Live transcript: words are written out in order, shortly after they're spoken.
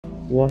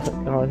What's up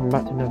guys, I'm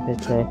back to another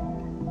video today.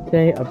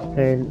 Today I'm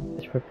playing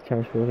this Rugby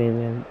Challenge for game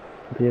and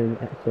I'm doing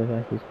exeter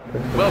versus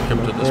Bristol. Welcome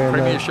to this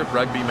Premiership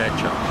Rugby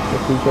matchup.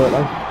 If you enjoy it,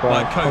 like, subscribe,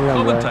 My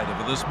co-commentator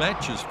for this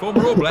match is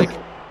former All Black.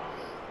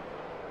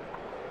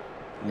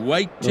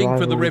 Waiting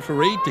for the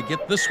referee to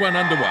get this one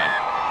underway.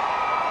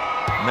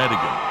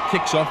 Madigan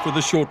kicks off with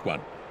a short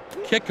one.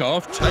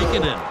 Kick-off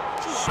taken in.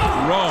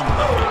 Strong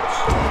defence.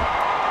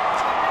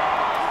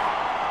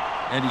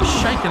 And he's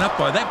shaken up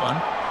by that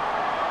one.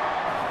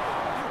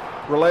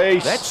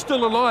 Release. That's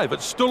still alive.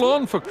 It's still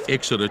on for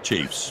Exeter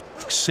Chiefs.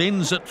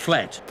 Sends it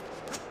flat.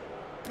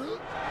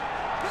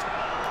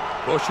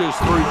 Pushes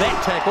through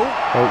that tackle.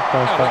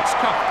 Alex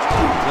covered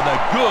with a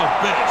good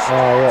burst.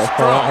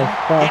 Strong.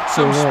 Gets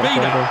some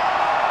speed up.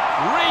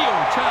 Real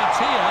chance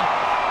here.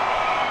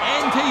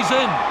 And he's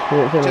in.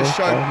 Just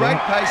showed great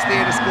pace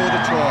there to score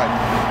the try.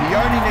 He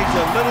only needs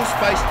a little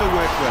space to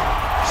work with.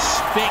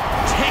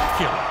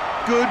 Spectacular.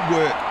 Good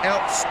work.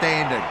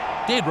 Outstanding.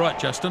 Dead right,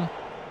 Justin.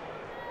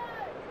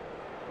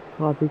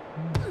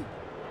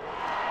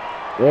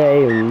 Yeah,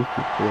 you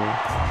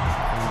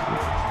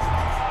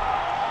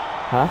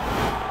Huh?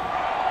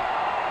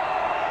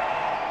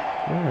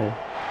 No.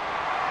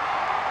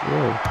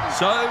 Yeah.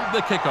 So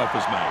the kickoff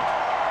is made.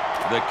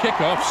 The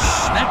kickoff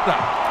snapped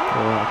up.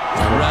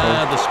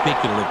 Rather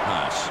speculative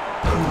pass.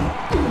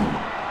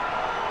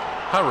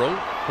 Hurrell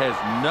has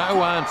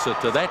no answer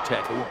to that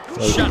tackle.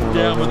 Shut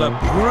down with a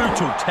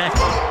brutal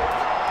tackle.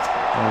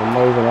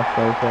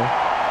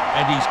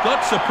 And he's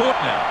got support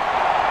now.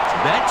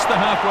 That's the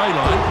halfway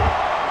line.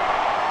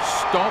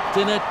 Stopped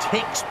in a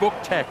textbook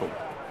tackle.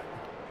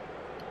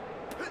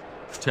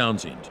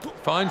 Townsend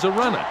finds a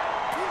runner.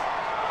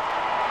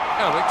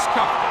 Alex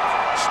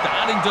Cuthbert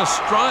starting to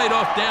stride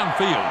off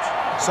downfield.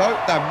 So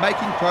they're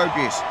making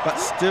progress, but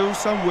still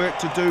some work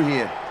to do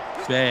here.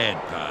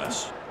 Bad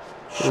pass.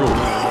 Short.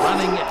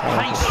 Running at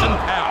pace and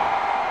power.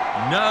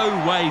 No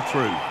way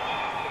through.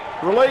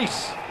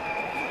 Release.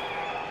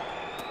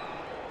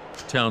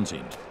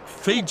 Townsend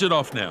feeds it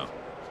off now.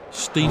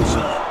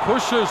 Steenson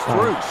pushes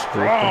through.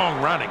 Strong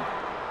running.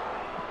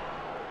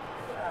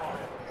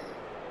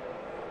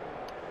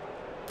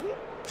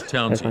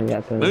 Townsend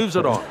moves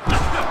it on.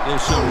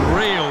 There's some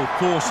real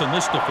force in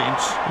this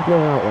defence.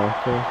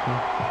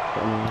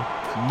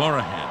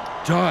 Morahan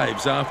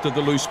dives after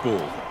the loose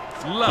ball.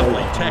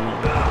 Lovely tackle.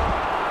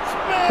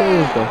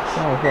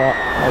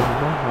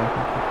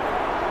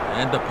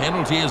 And the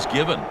penalty is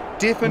given.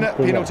 Definite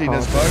penalty,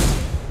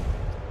 Nisbo.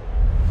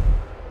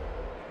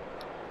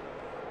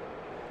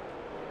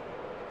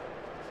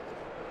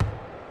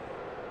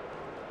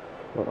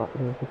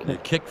 The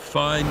kick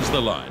finds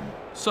the line.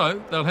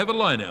 So they'll have a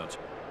line out.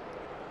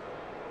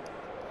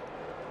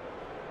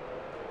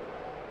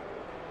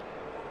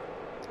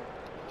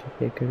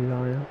 A good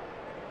line out.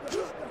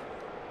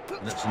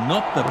 That's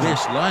not the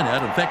best line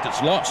out. In fact,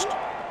 it's lost.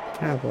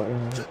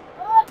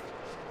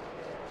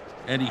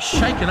 And he's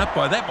shaken up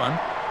by that one.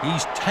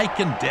 He's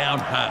taken down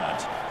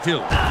hard.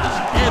 Hill is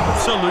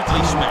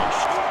absolutely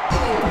smashed.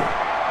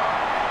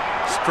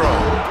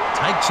 Strong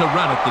takes a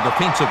run at the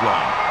defensive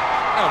line.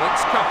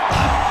 Alex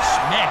Cuthbert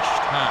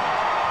smashed hard.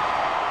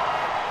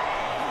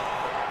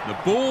 The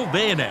ball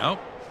there now.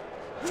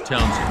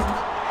 Townsend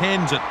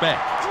hands it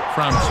back.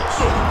 Francis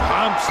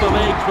pumps the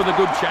legs with a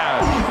good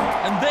charge.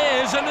 And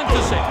there's an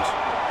intercept.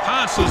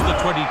 Passes the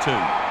 22.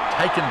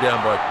 Taken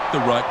down by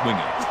the right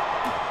winger.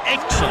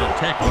 Excellent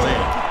tackle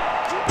there.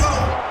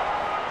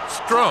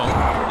 Strong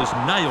is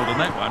nailed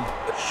in that one.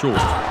 Short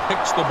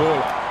picks the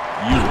ball up.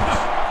 Ewers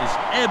is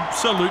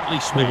absolutely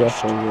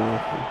smashed.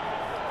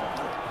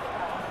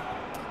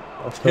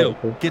 Hill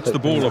gets the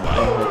ball away.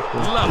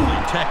 Lovely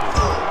tackle.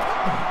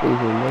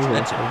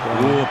 That's a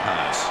raw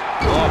pass.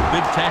 Oh,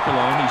 big tackle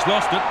on. He's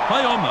lost it.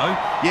 Play on, though.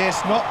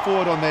 Yes, not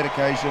forward on that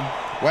occasion.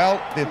 Well,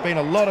 there have been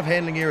a lot of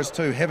handling errors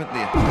too, haven't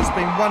there? There's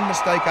been one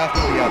mistake after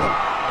the other.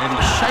 And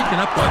he's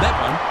shaken up by that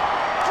one.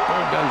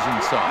 Ball goes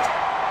inside.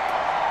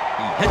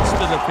 He hits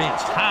the defence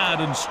hard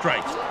and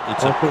straight.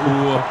 It's a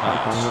poor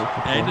pass.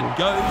 And it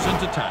goes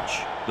into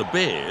touch. The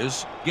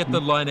Bears get the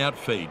line-out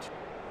feed.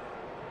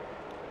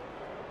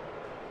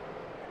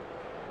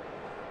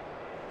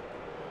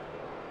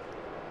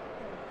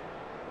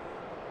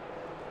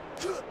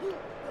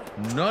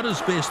 Not his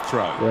best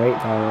throw.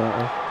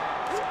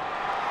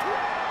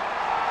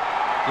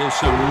 There's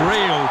some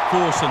real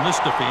force in this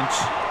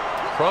defence.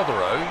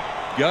 Prothero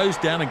goes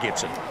down and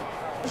gets it.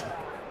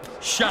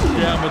 Shut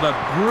down with a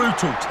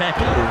brutal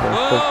tackle.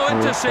 Oh,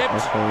 intercept.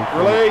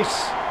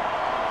 Release.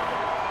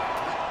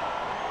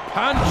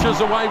 Punches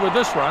away with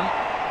this run.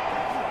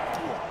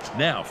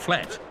 Now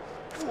flat.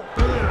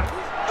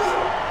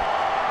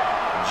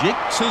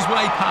 Jicks his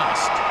way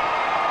past.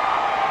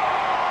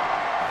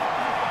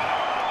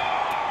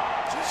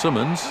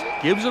 Simmons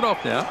gives it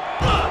off now.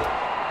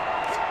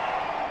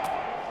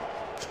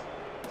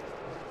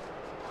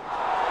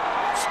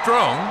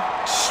 Strong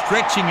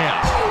stretching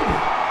out.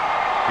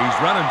 He's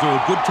run into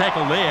a good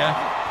tackle there.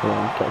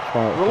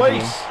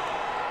 Release.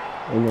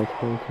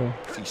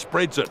 He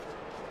spreads it.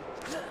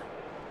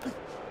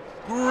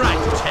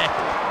 Great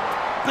tackle.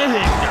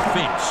 Big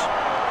defence.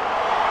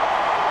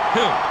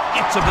 Hill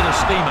gets a bit of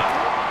steam up.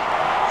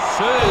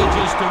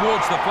 Surges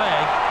towards the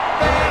flag.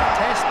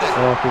 Fantastic.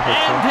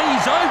 And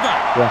he's over.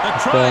 Yeah, The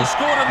try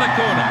scored in the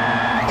corner.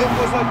 It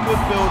was a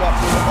good build-up.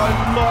 I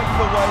like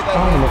the way they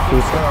handled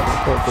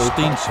it.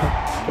 Stenson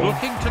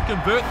looking to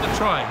convert the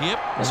try here.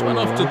 This one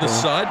off to the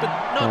side, but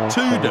not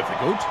too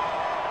difficult.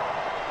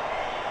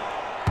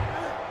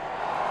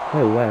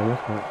 No way, I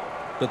missed that.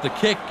 But the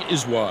kick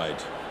is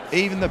wide.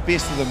 Even the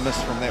best of them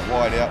missed from that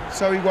wide out,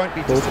 so he won't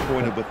be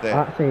disappointed with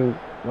that. Actually,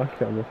 rushed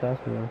it on the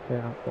first one, I'll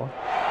say that for.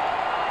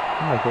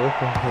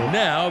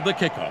 Now the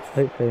kickoff.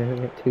 Hopefully I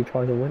don't get 2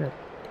 tries to win it.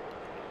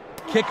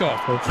 Kickoff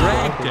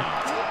dragged down.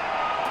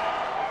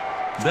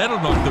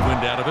 That'll knock the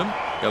wind out of him.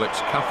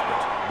 Alex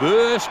Cuthbert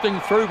bursting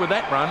through with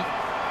that run.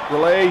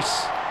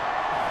 Release.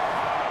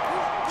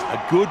 A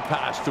good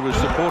pass to his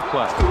support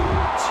player.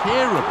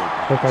 Terrible.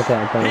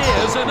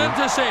 Here's an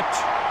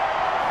intercept.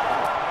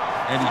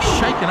 And he's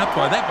shaken up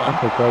by that one.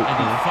 And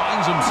he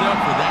finds himself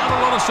without a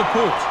lot of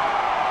support.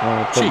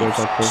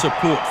 Chiefs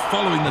support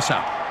following this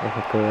up. That's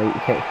a great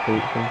catch,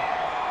 Stevenson.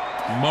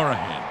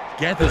 Morahan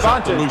gathers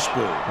up the loose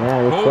ball.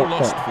 Ball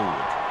lost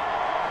forward.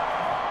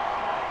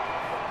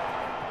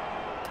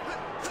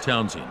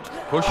 Townsend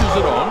pushes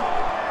it on.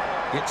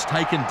 Gets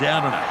taken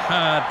down in a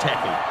hard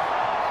tackle.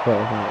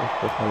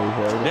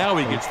 Now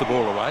he gets the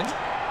ball away.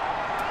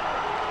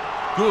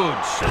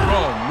 Good,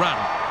 strong run.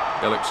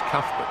 Alex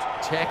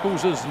Cuthbert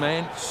tackles his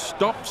man,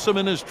 stops him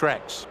in his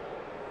tracks.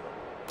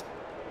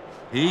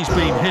 He's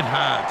been hit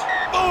hard.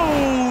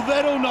 Oh,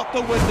 that'll knock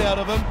the wind out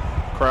of him.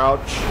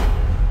 Crouch.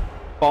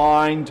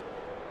 Bind.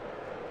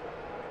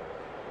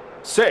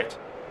 Set.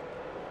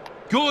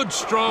 Good,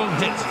 strong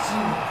hit.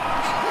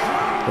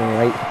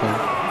 Great thing.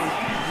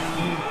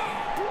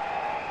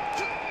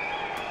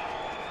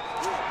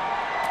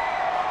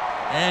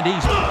 And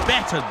he's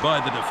battered by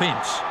the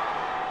defence.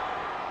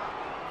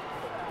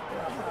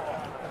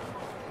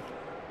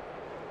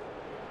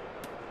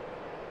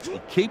 He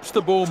keeps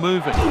the ball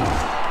moving.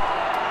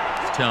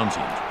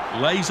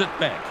 Townsend lays it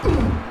back.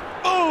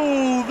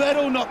 Oh,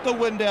 that'll knock the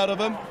wind out of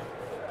him.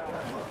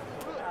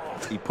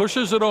 He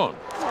pushes it on.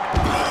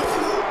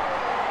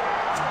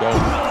 Goal.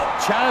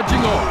 Charging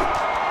on.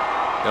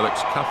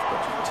 Alex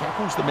Cuthbert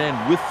tackles the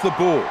man with the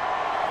ball.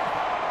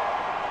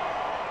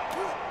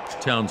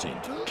 Townsend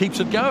keeps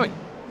it going.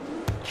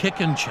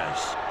 Kick and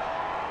chase.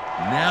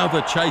 Now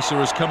the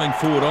chaser is coming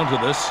forward onto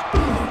this.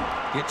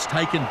 Gets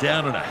taken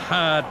down in a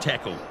hard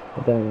tackle. I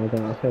don't.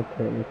 I feel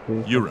pretty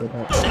cool. Urine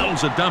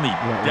sells a dummy.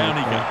 Down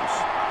he goes.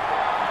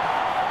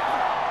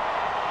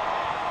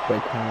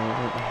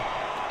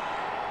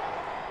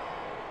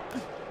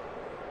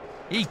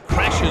 He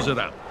crashes it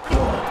up.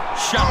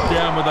 Shut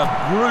down with a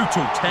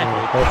brutal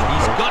tackle.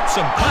 He's got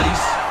some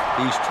pace.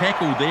 He's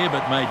tackled there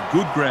but made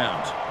good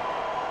ground.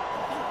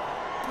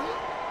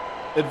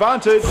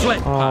 Advantage.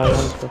 Flat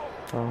pass.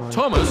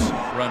 Thomas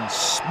runs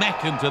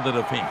smack into the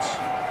defence.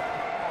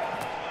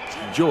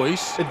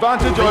 Joyce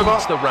Advantage over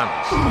the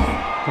runners.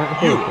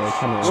 Ewers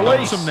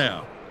stops him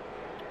now.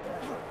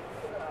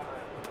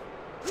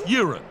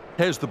 Urine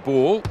has the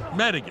ball.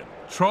 Madigan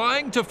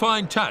trying to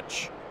find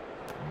touch.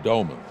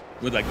 Dolman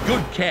with a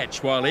good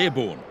catch while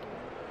airborne.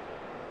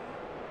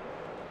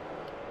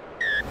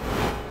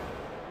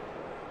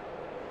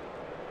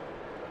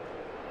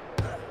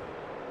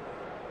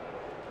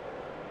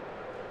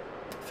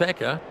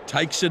 Thacker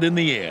takes it in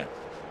the air.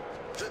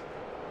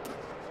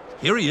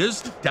 Here he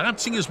is,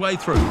 dancing his way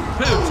through.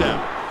 Purtown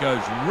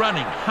goes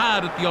running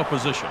hard at the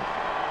opposition.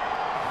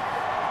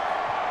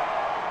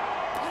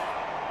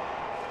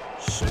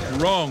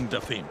 Strong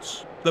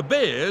defence. The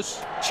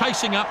Bears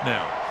chasing up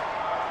now.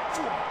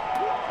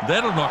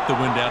 That'll knock the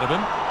wind out of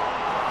him.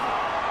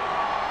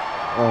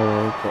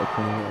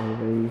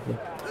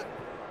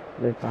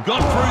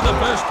 Got through the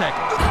first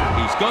tackle.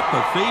 He's got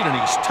the feed and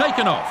he's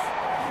taken off.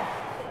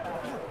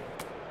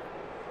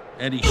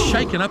 And he's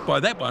shaken up by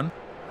that one.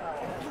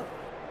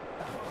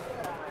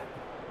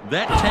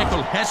 That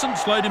tackle hasn't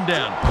slowed him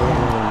down.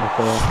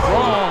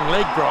 Strong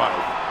leg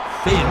drive.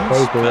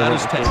 Fins out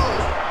his tackle.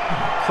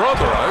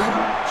 Prothero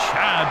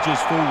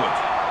charges forward.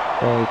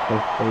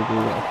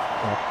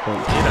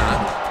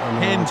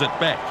 Hands it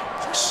back.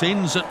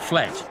 Sends it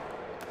flat.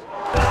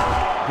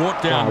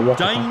 Brought down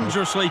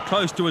dangerously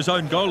close to his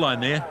own goal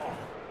line there.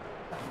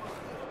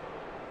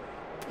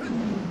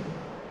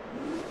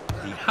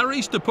 He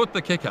hurries to put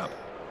the kick up.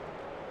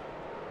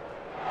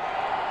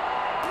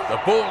 The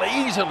ball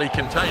easily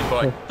contained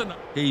by...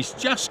 He's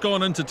just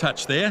gone into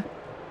touch there.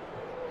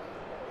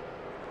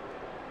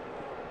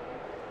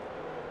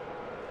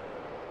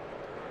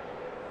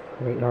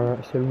 Great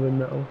direction with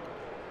metal.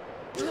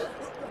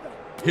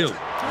 Hill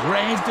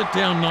dragged it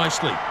down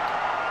nicely.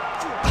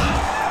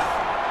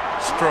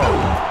 Strong.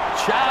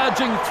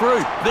 Charging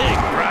through. Big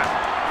run.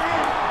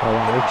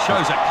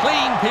 Shows a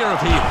clean pair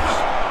of heels.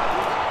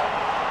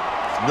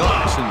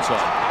 Nice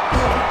inside.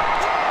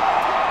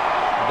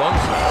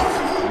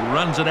 Bonson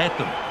runs it at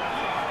them.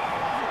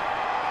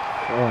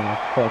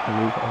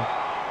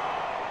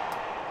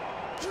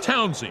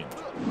 Townsend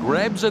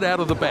Grabs it out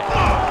of the back.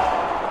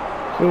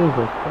 Jesus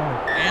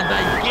Christ. And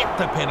they get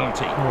the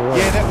penalty. Oh,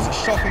 Yeah, that was a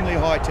shockingly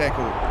high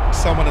tackle.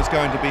 Someone is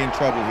going to be in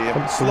trouble here.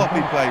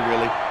 Sloppy play,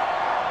 really.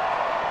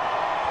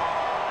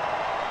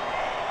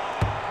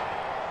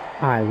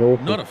 it's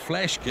awful. Not a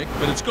flash kick,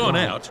 but it's gone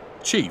out.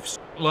 Chiefs,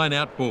 line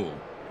out ball.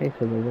 Thanks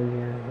for the win,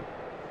 yeah.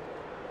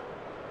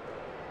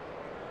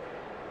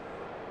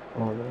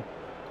 Oh no.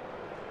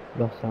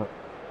 Lost that.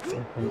 I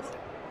think.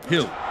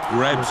 Hill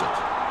grabs it.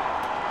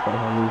 But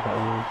if I lose that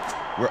one.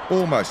 We're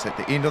almost at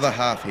the end of the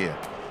half here.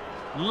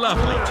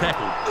 Lovely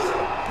tackle.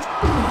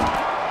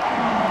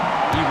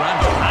 He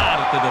runs hard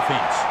at the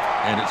defence.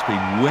 And it's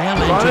been well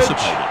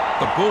anticipated.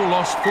 The ball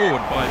lost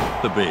forward by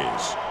the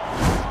Bears.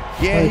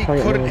 Yeah, he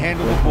couldn't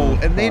handle the ball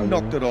and then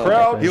knocked it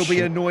Crouch. on. He'll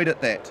be annoyed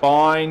at that.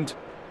 Bind.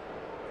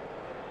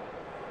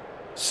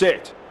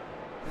 Set.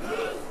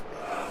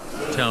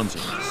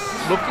 Townsend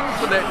looking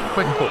for that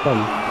quick hook.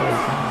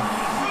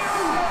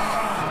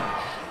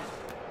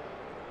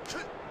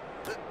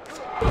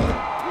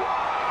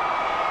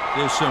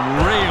 There's some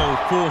real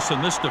force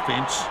in this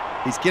defence.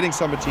 He's getting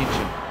some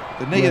attention.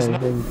 The knee is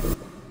not...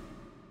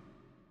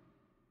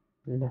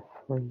 Left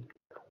wing.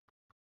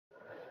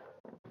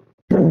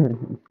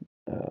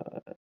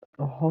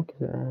 A hog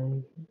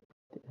is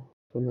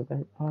from the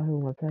bench. Oh,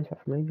 my players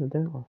back from England,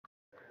 don't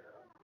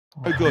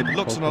I? so good.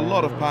 Looks in a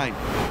lot of pain.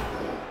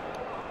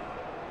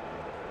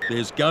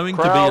 There's going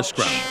to be a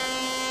scrum.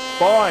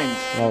 Bind.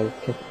 Oh,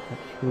 kick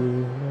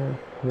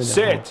it.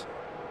 Set.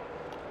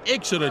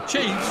 Exeter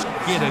Chiefs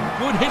get a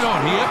good hit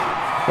on here.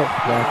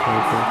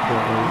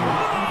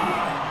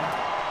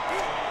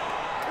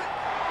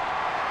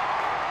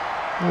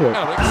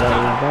 Alex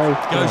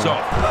goes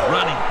off,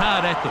 running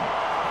hard at them.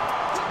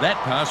 That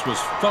pass was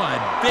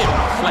fired very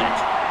flat.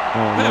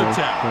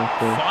 Miltown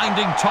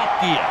finding top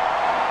gear.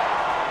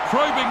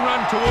 Probing run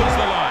towards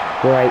the line.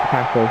 Great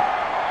tackle.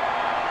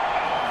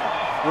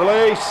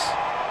 Release.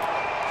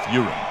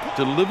 Urim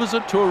delivers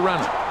it to a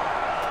runner.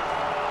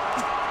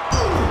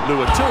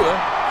 Luatua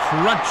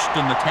crunched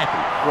in the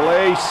tackle.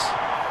 Release.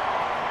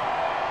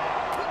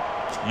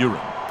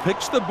 Urim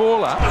picks the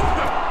ball up.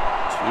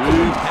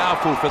 Too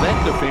powerful for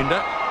that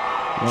defender.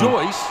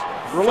 Joyce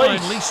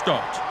finally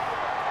stopped.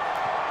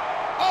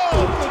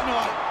 Oh, good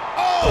night.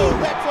 Oh,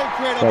 that's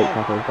Great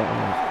incredible.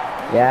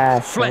 tackle.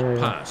 Yes. Flat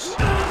pass.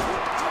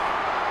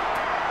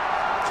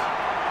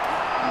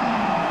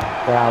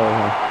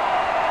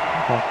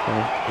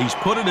 He's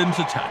put it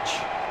into touch.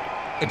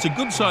 It's a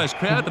good-sized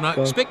crowd, and I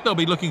expect they'll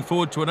be looking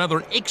forward to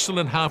another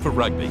excellent half of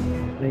rugby.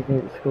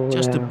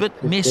 Just a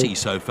bit messy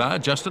so far,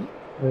 Justin.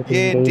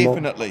 Yeah,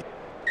 definitely.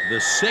 The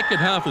second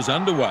half is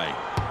underway,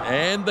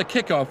 and the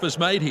kickoff is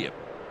made here.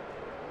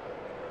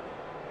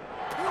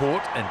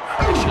 Caught and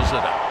crashes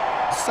it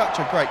up. Such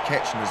a great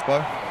catch,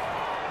 Nisbo.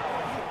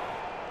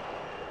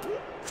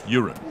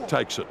 Urim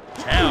takes it.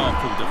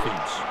 Powerful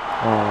defence.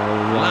 Oh,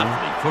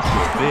 Lovely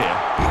footwork there,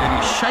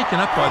 and he's shaken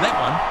up by that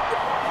one.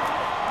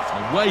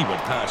 A wayward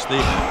pass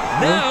there.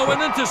 Now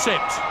an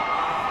intercept.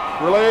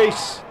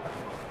 Release.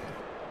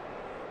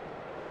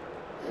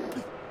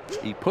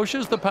 He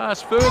pushes the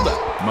pass further.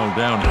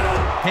 Muldowney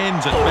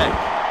hands it back.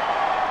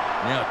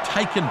 Now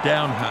taken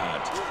down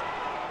hard.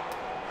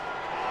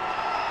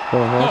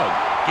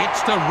 Hogg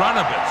gets to run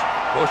a bit.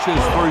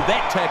 Pushes through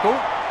that tackle.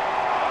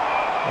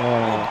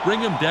 And bring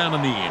him down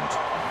in the end.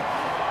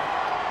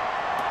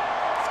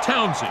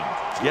 Townsend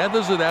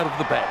gathers it out of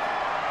the back.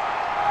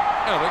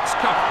 Alex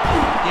Cup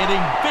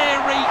getting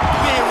very,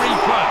 very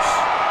close.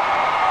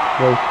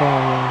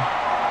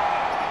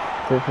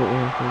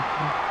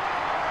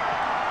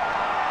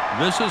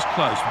 This is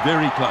close,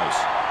 very close.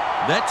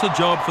 That's a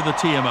job for the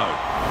TMO.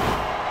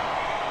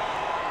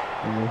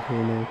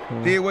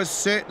 There was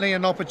certainly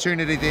an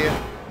opportunity there.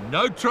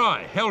 No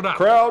try, held up.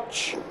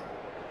 Crouch.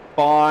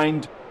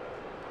 Bind.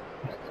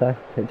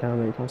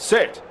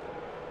 Set.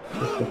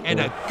 And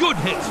a good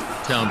hit.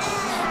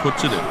 Townsend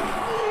puts it in.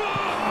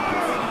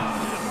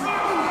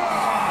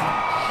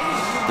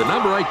 The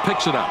number 8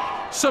 picks it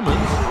up. Simmons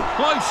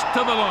close to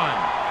the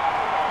line.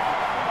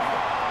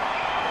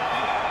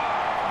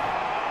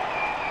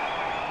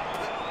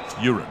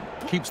 Urim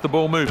keeps the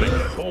ball moving.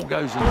 Ball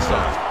goes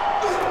inside.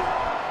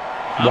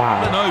 Up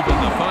and over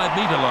the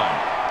 5-metre line.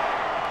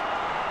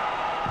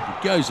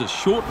 It goes a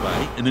short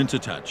way and into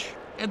touch.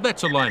 And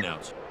that's a line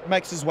out.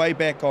 Makes his way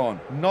back on.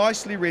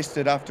 Nicely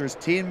rested after his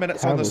 10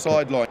 minutes on the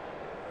sideline.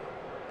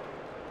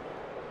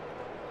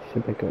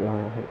 Should be a good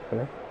line,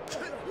 hopefully.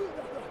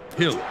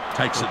 Hill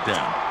takes it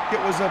down. It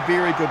was a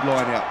very good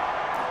line out.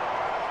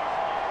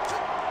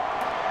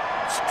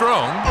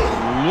 Strong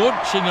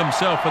launching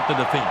himself at the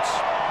defence.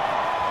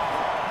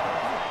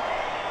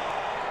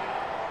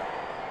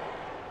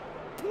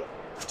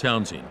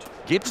 Townsend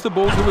gets the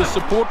ball to his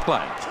support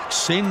play.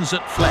 Sends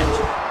it flat.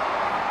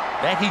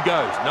 Back he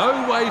goes.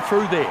 No way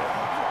through there.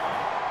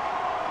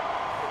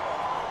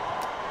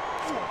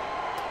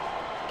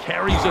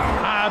 Carries it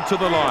hard to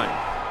the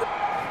line.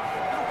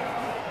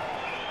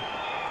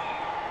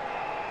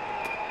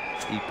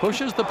 He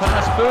pushes the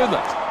pass further.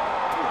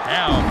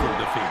 Powerful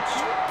defence.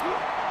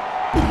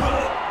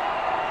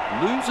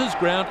 Loses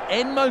ground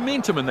and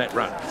momentum in that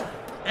run.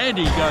 And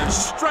he goes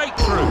straight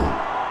through.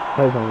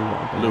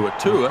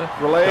 Luatua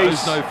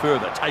goes no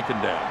further,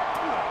 taken down.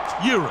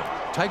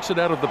 Uren takes it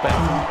out of the back.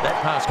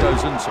 That pass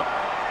goes inside.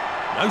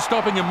 No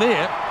stopping him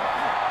there.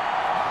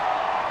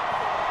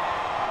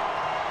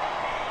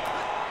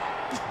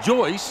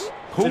 Joyce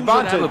pulls it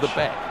out of the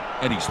back,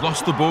 and he's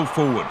lost the ball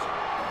forward.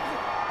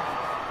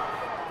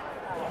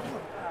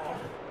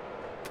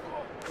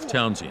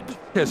 Townsend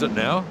has it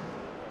now.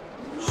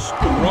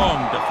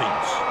 Strong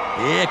defence.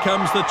 Here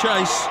comes the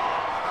chase.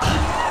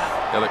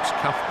 Alex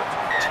Cuthbert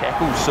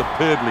tackles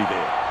superbly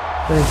there.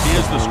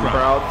 Here's the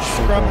scrum.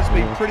 Scrum has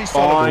been pretty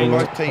solid for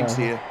both teams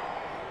here.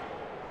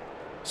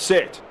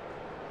 Set.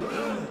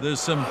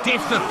 There's some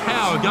definite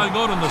power going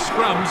on in the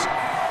scrums.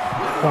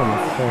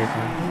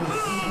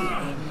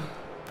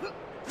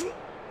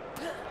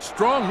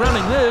 Strong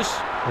running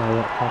this.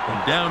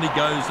 And down he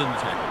goes in the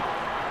tackle.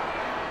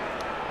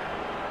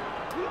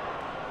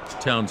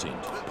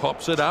 Townsend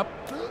pops it up.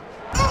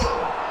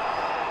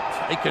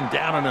 Taken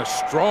down in a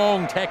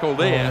strong tackle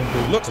there.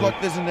 Looks like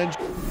there's an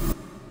injury.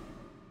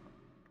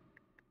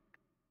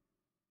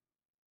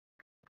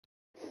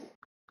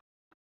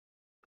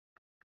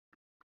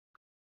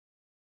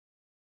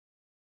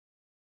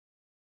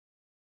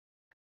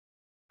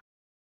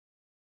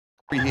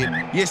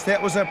 Yes,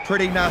 that was a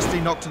pretty nasty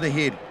knock to the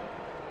head.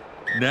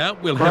 Now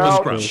we'll have a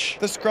scrum.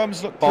 The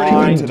scrums look pretty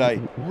good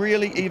today.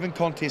 Really even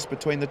contest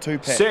between the two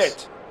packs.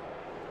 Set.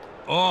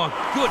 Oh,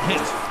 good hit.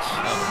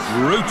 A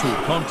brutal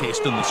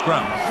contest in the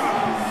scrum.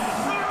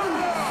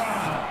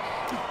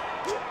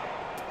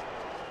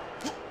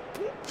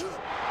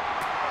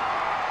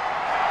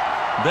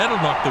 That'll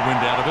knock the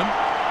wind out of him.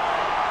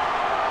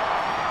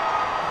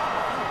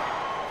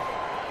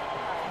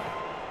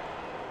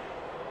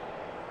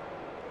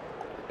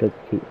 Good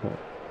keep that.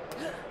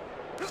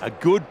 A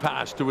good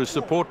pass to his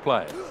support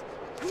player.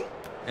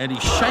 And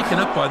he's shaken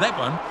up by that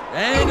one.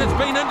 And it's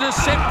been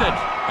intercepted.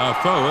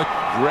 Afoa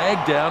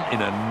dragged down in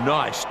a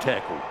nice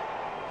tackle.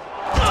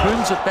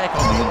 Turns it back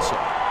on the inside.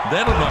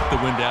 That'll knock the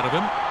wind out of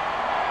him.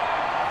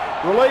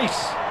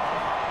 Release.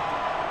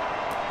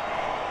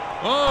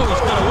 Oh,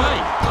 he's got away.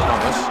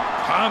 Thomas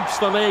pumps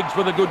the legs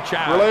with a good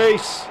charge.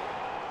 Release.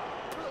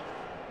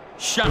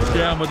 Shut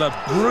down with a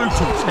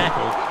brutal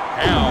tackle.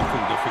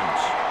 Powerful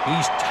defence.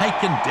 He's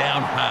taken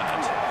down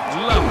hard.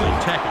 Lovely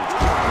tackle.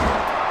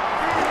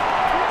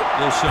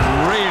 There's some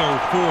real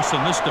force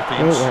in this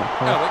defence.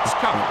 Alex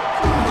Cuthbert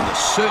with a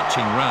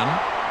searching run.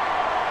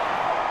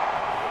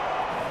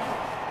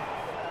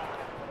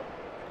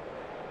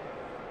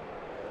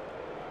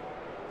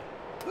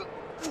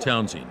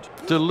 Townsend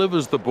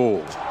delivers the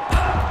ball.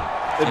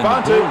 Advantage. And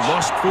the ball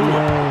lost forward.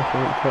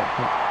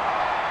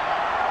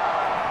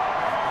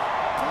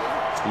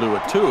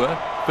 Luatua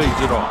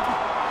feeds it on.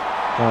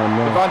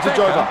 Advantage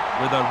over.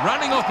 With a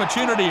running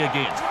opportunity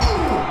again.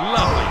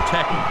 Lovely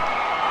tackle.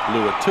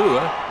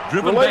 Luatua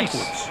driven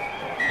backwards.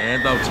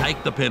 And they'll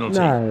take the penalty.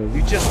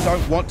 You just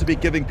don't want to be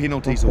giving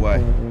penalties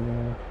away.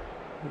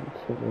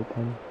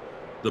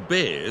 The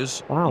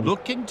Bears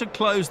looking to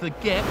close the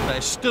gap.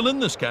 They're still in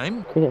this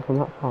game. Take it from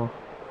that far.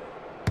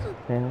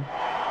 Yeah.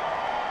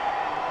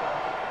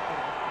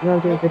 No,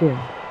 do a video.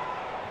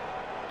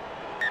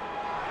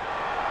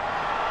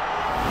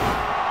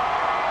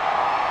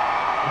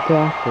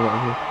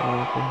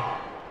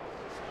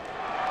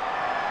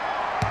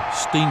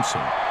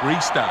 Steenson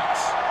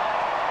restarts.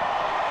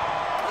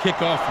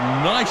 Kick off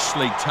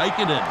nicely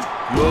taken in.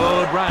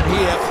 Good run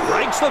here.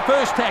 Breaks the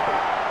first tackle.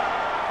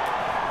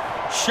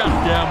 Shut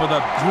down with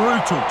a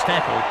brutal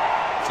tackle.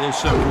 There's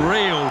some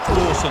real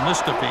force in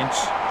this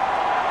defence.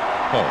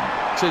 Holm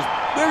says,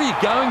 "Where are you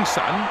going,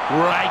 son?"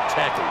 Great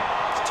tackle.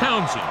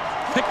 Townsend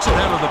picks it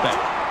out of the back.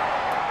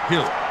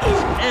 Hill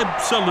is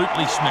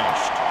absolutely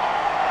smashed.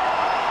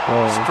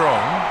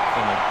 Strong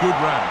and a good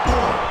run.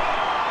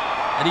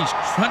 And he's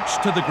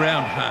crunched to the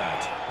ground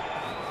hard.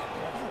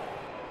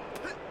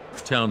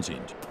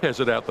 Townsend has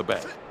it out the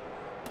back.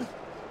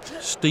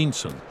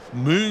 Steenson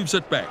moves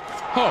it back.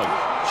 Hogg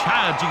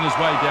charging his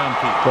way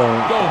downfield.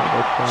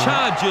 Goldman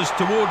charges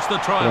towards the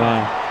try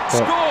line.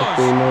 Scores!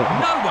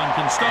 No one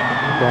can stop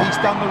him. He's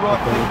done the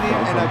right thing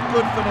there, and a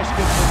good finish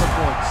gives him the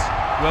points.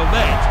 Well,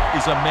 that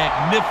is a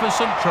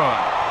magnificent try.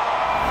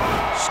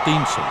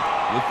 Steenson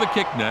with the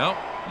kick now,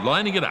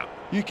 lining it up.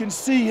 You can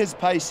see his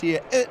pace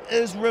here. It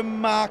is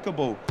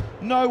remarkable.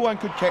 No one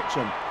could catch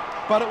him.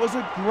 But it was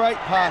a great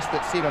pass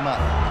that set him up.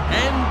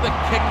 And the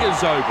kick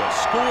is over.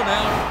 Score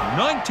now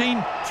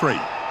 19-3.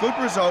 Good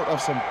result of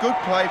some good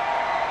play.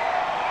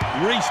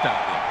 Restart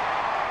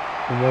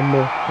them. One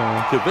more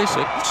time.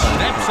 Kvesic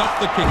snaps up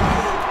the kick.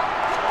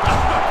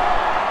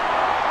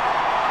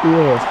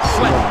 Yes.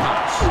 Flat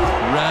pass.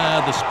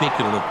 Rather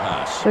speculative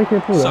pass.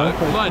 So,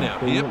 line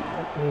out here.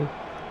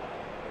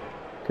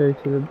 Go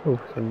to the ball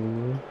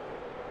somewhere.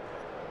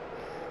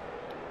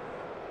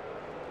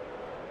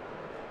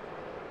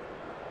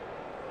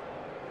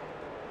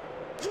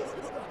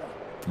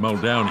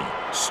 Muldowney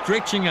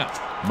stretching up.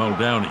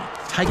 Muldowney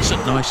takes it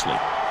nicely.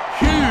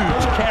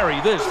 Huge carry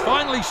this.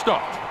 Finally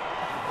stopped.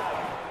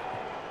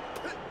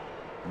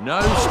 No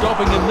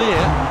stopping him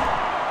there.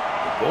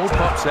 The ball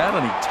pops out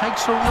and he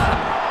takes a run.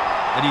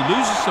 And he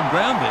loses some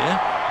ground there.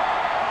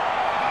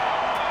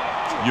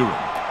 Urim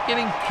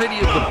getting plenty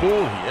of the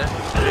ball here.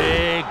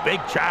 Big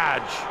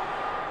charge.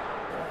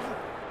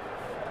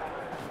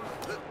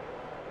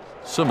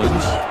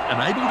 Simmons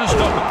unable to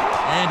stop him.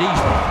 And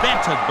he's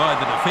battered by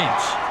the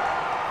defence.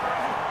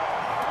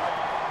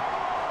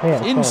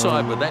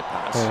 Inside with that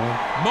pass.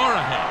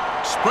 Morahan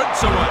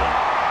sprints away.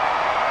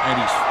 And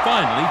he's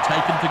finally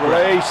taken to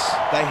ground.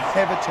 They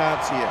have a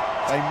chance here.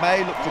 They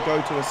may look to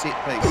go to a set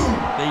piece.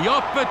 The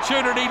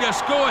opportunity to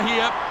score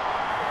here.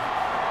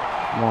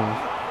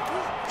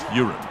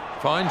 Urim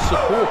finds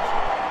support.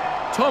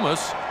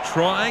 Thomas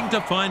trying to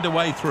find a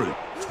way through.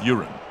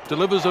 Urim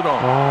delivers it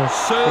on.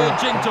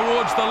 Surging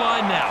towards the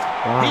line now.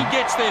 He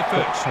gets there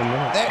first.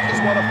 That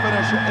is what a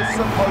finisher is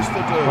supposed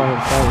to do.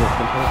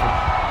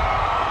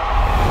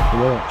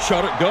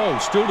 Shot at goal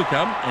still to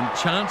come and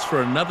chance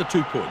for another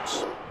 2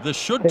 points. This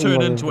should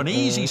turn into an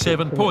easy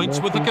 7 points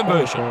with the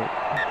conversion.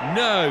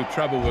 No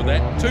trouble with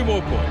that. 2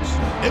 more points.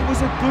 It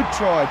was a good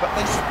try, but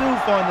they still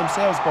find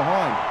themselves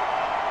behind.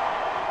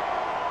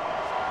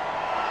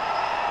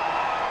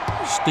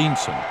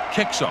 Steenson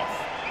kicks off.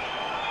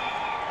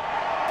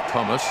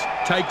 Thomas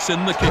takes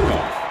in the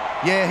kick-off.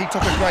 Yeah, he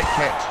took a great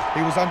catch.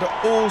 He was under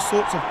all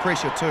sorts of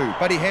pressure too,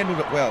 but he handled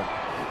it well.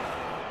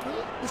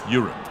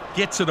 Urim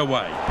gets it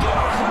away.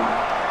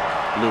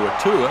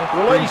 Luatua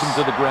brings him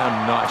to the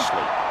ground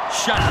nicely.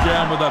 Shut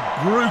down with a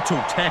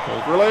brutal tackle.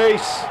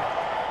 Release.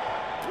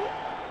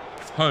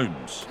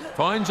 Holmes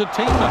finds a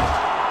teammate.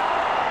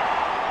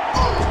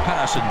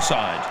 Pass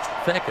inside.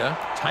 Thacker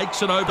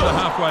takes it over the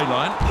halfway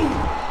line.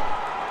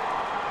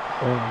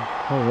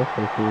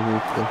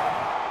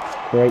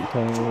 Great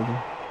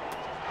time.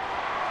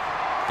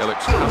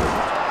 Alex Cummins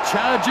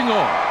charging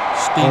on.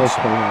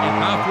 Steenson in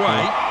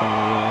halfway.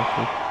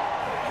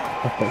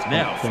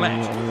 Now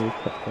flat.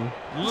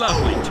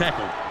 Lovely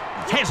tackle.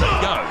 Has a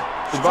go.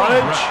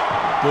 Advantage.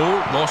 Ball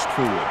lost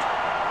forward.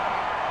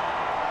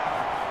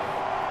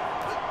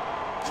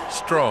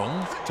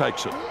 Strong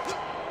takes it.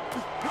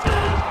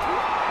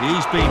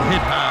 He's been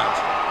hit hard.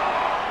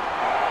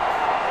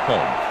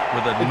 Home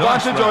with a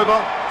nice Advantage run. over.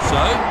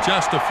 So,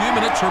 just a few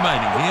minutes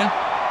remaining here.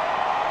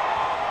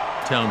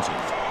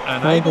 Townsend,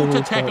 unable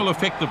to tackle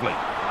effectively.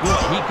 Boy,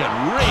 he can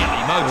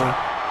really motor.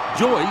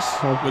 Joyce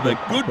with a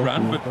good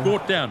run, but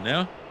brought down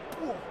now.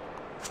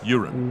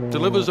 Urim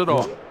delivers it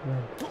on.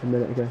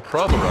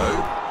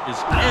 Prothero is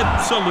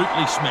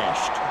absolutely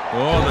smashed.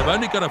 Oh, they've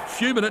only got a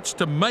few minutes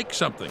to make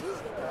something.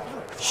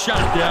 Shut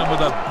down with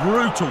a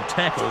brutal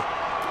tackle.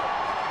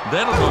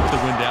 That'll knock the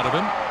wind out of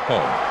him.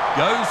 Home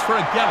goes for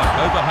a gallop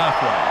over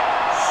halfway.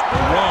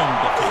 Strong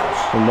defence.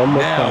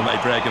 Now they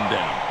drag him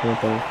down.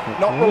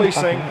 Not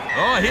releasing.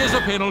 Oh, here's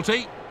a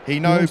penalty. He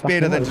knows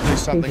better than to do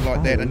something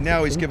like that, and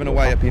now he's given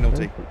away a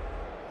penalty.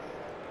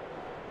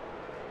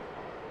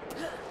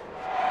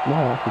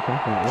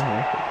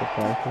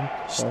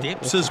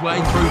 Steps his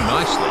way through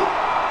nicely.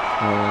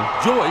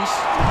 Joyce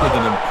with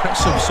an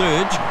impressive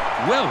surge,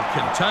 well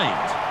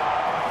contained.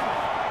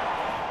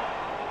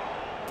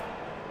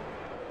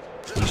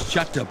 He's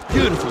chucked a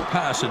beautiful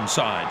pass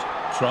inside.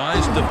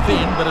 Tries to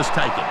defend, but is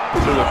taken.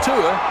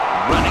 Luatua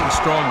running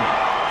strongly.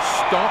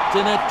 Stopped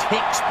in a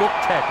textbook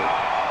tackle.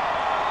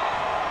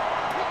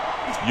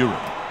 Urim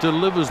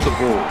delivers the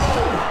ball.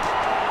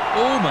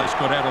 Almost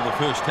got out of the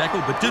first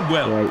tackle, but did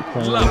well.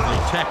 Lovely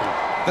tackle.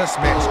 This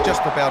match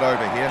just about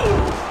over here.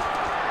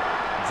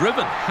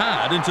 Driven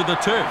hard into the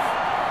turf.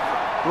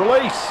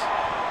 Release.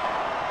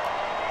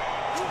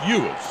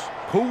 Ewers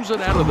pulls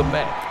it out of the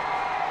back.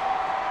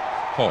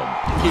 Hom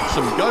gets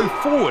him go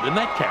forward in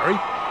that carry.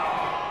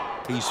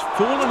 He's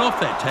fallen off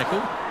that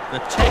tackle. The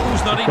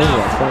tackle's not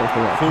enough.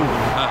 Forward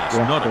pass,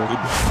 not a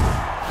good one.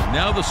 And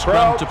now the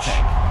scrum to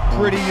pack.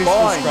 Pretty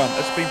useful scrum.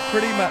 It's been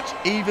pretty much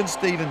even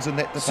Stevens in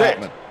that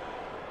department.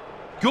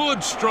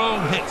 Good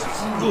strong hits.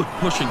 Good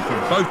pushing from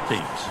both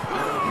teams.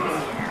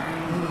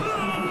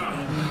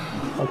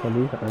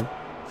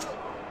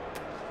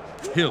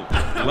 Hill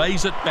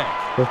lays it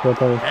back.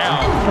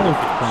 Now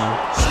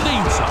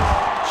Steenson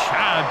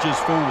charges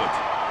forward.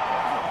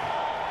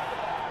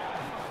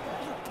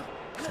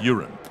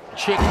 Urim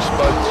checks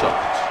both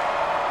sides.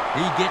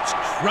 He gets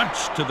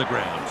crunched to the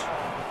ground.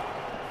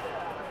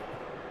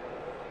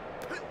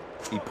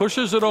 He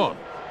pushes it on.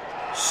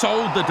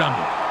 Sold the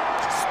dummy.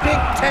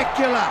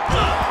 Spectacular.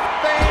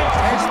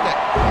 Fantastic.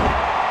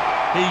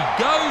 He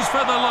goes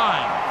for the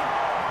line.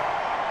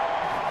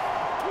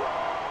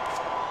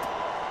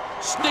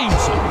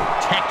 Steenson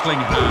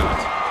tackling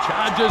hard.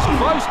 Charges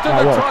close to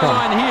the try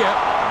line here.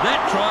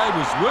 That try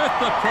was worth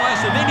the price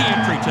of any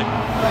entry ticket.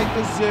 They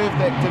deserved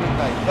that, didn't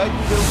they? They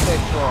built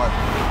that try.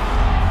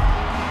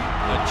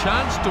 A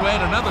chance to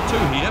add another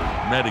two here.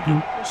 Madigan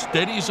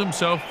steadies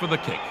himself for the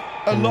kick.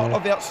 A lot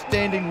of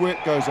outstanding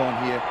work goes on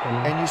here,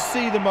 and you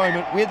see the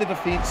moment where the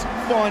defence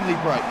finally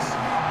breaks.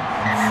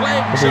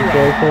 Flags are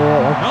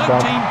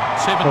up.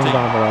 19-17.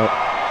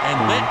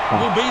 And that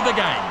will be the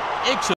game. Exeter.